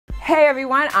Hey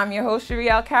everyone, I'm your host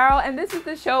Shirea Carroll, and this is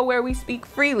the show where we speak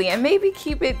freely and maybe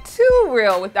keep it too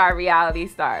real with our reality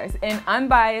stars in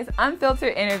unbiased,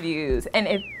 unfiltered interviews. And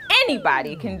if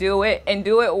anybody can do it and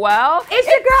do it well, it's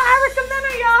your girl Erica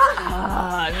Mena,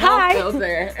 y'all. No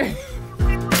filter.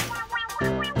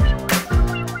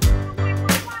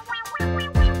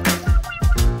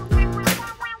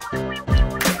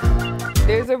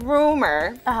 There's a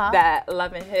rumor that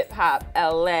Love and Hip Hop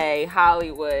LA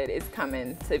Hollywood is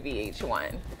coming to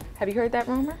VH1. Have you heard that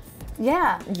rumor?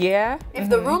 Yeah. Yeah? If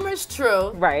the rumor's true,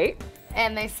 right?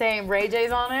 And they say Ray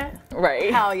J's on it, right?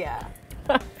 Hell yeah.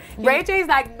 Ray J's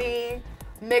like me,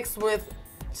 mixed with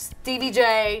Stevie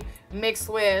J, mixed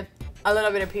with a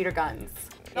little bit of Peter Guns.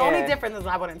 The only difference is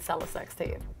I wouldn't sell a sex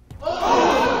tape.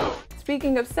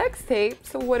 Speaking of sex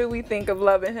tapes, what do we think of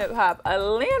Love and Hip Hop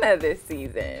Atlanta this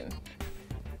season?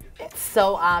 It's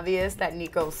so obvious that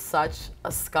Nico's such a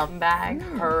scumbag,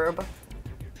 herb,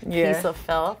 piece of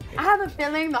filth. I have a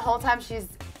feeling the whole time she's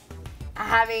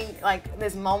having like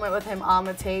this moment with him on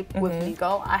the tape with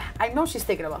Nico, I know she's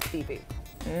thinking about Phoebe.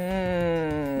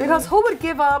 Because who would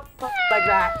give up like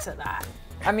that to that?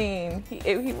 I mean,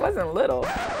 he wasn't little.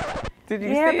 Did you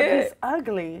see but it? he's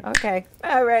ugly. Okay.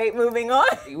 All right, moving on.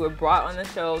 You were brought on the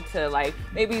show to like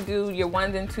maybe do your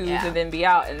ones and twos and then be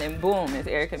out, and then boom, it's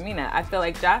Erica Mena. I feel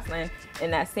like Jocelyn, in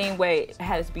that same way,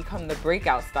 has become the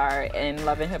breakout star in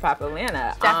Love and Hip Hop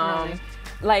Atlanta. Definitely.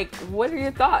 Like, what are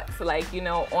your thoughts? Like, you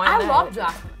know, on I love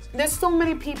Jocelyn. There's so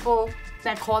many people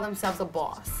that call themselves a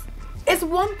boss. It's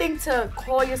one thing to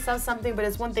call yourself something, but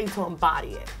it's one thing to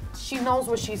embody it. She knows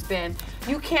what she's been.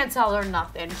 You can't tell her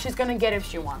nothing. She's gonna get it if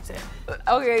she wants it.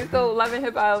 Okay, so Love and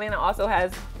Hip Hop Atlanta also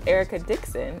has Erica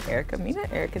Dixon, Erica Mena,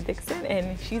 Erica Dixon,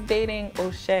 and she's dating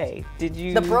O'Shea. Did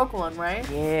you? The broke one, right?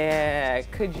 Yeah.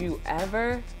 Could you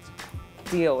ever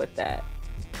deal with that?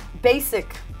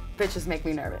 Basic bitches make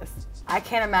me nervous. I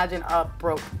can't imagine a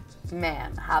broke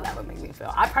man, how that would make me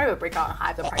feel. I probably would break out and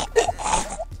hide the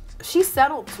price. She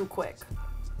settled too quick.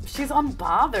 She's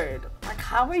unbothered. Like,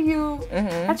 how are you?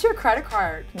 That's your credit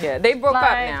card. Yeah, they broke up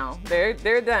now.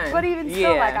 They're done. But even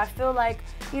still, like, I feel like,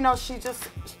 you know,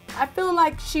 I feel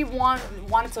like she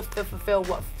wanted to fulfill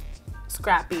what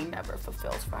Scrappy never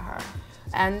fulfills for her.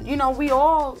 And, you know, we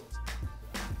all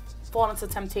fall into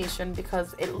temptation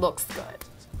because it looks good,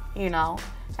 you know?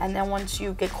 And then once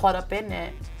you get caught up in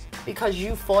it, because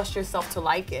you forced yourself to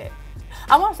like it,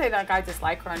 I won't say that I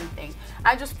dislike her or anything.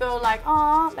 I just feel like,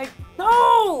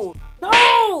 no.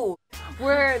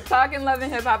 We're talking Love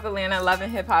and Hip Hop Atlanta, Love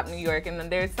and Hip Hop New York, and then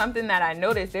there's something that I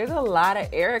noticed. There's a lot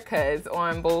of Ericas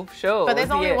on both shows. But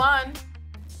there's only one.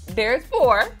 There's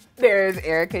four. There's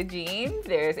Erica Jean,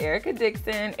 there's Erica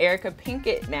Dixon, Erica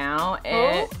Pinkett now,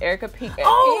 and Erica Pinkett.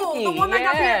 Oh, the one that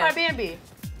got beat by Bambi.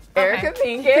 Erica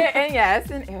Pinkett,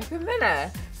 and Erica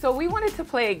Mena. So we wanted to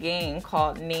play a game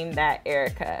called Name That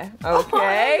Erica,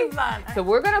 okay? So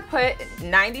we're gonna put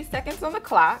 90 seconds on the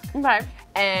clock. Okay.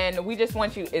 And we just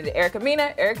want you, is it Erica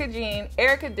Mena, Erica Jean,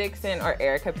 Erica Dixon, or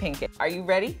Erica Pinkett? Are you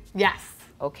ready? Yes.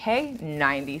 Okay,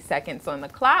 90 seconds on the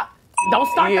clock. Don't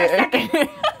start that second.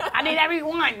 I need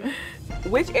everyone.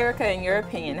 Which Erica, in your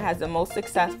opinion, has the most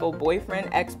successful boyfriend,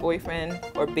 ex-boyfriend,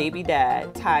 or baby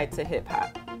dad tied to hip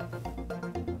hop?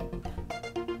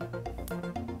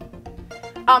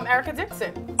 Erica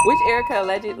Dixon. Which Erica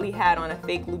allegedly had on a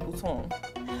fake Louboutin?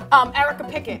 Erica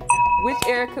Pickett. Which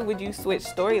Erica would you switch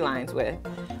storylines with?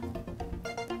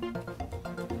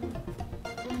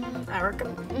 Erica,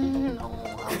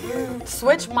 no.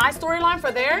 Switch my storyline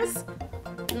for theirs?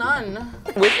 None.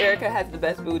 Which Erica has the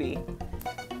best booty?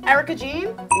 Erica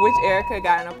Jean. Which Erica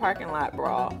got in a parking lot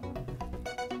brawl?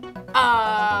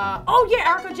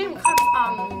 Erica Jean.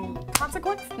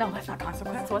 Consequence? No, that's not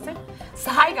Consequence. What's it?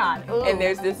 Saigon. Ooh. And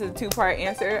this is a two-part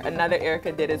answer. Another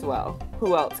Erica did as well.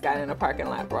 Who else got in a parking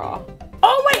lot brawl?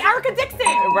 Oh wait, Erica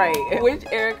Dixon. Right. Which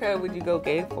Erica would you go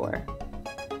gay for?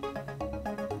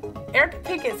 Erica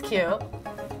Pickett's cute,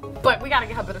 but we gotta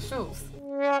get her better shoes.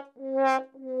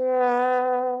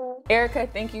 Erica,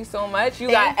 thank you so much. You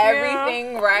got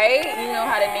everything right. You know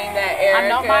how to name that Erica. I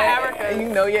know my Ericas. You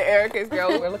know your Ericas,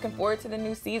 girl. We're looking forward to the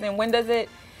new season. When does it?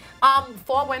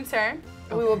 Fall winter.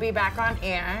 We will be back on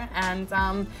air, and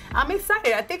I'm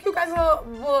excited. I think you guys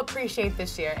will appreciate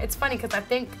this year. It's funny because I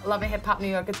think Love and Hip Hop New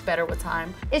York gets better with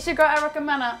time. It's your girl Erica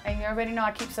Mena, and you already know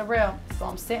I keep it real. So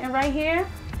I'm sitting right here,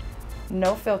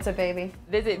 no filter, baby.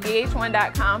 Visit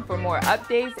VH1.com for more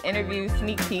updates, interviews,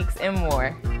 sneak peeks, and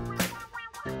more.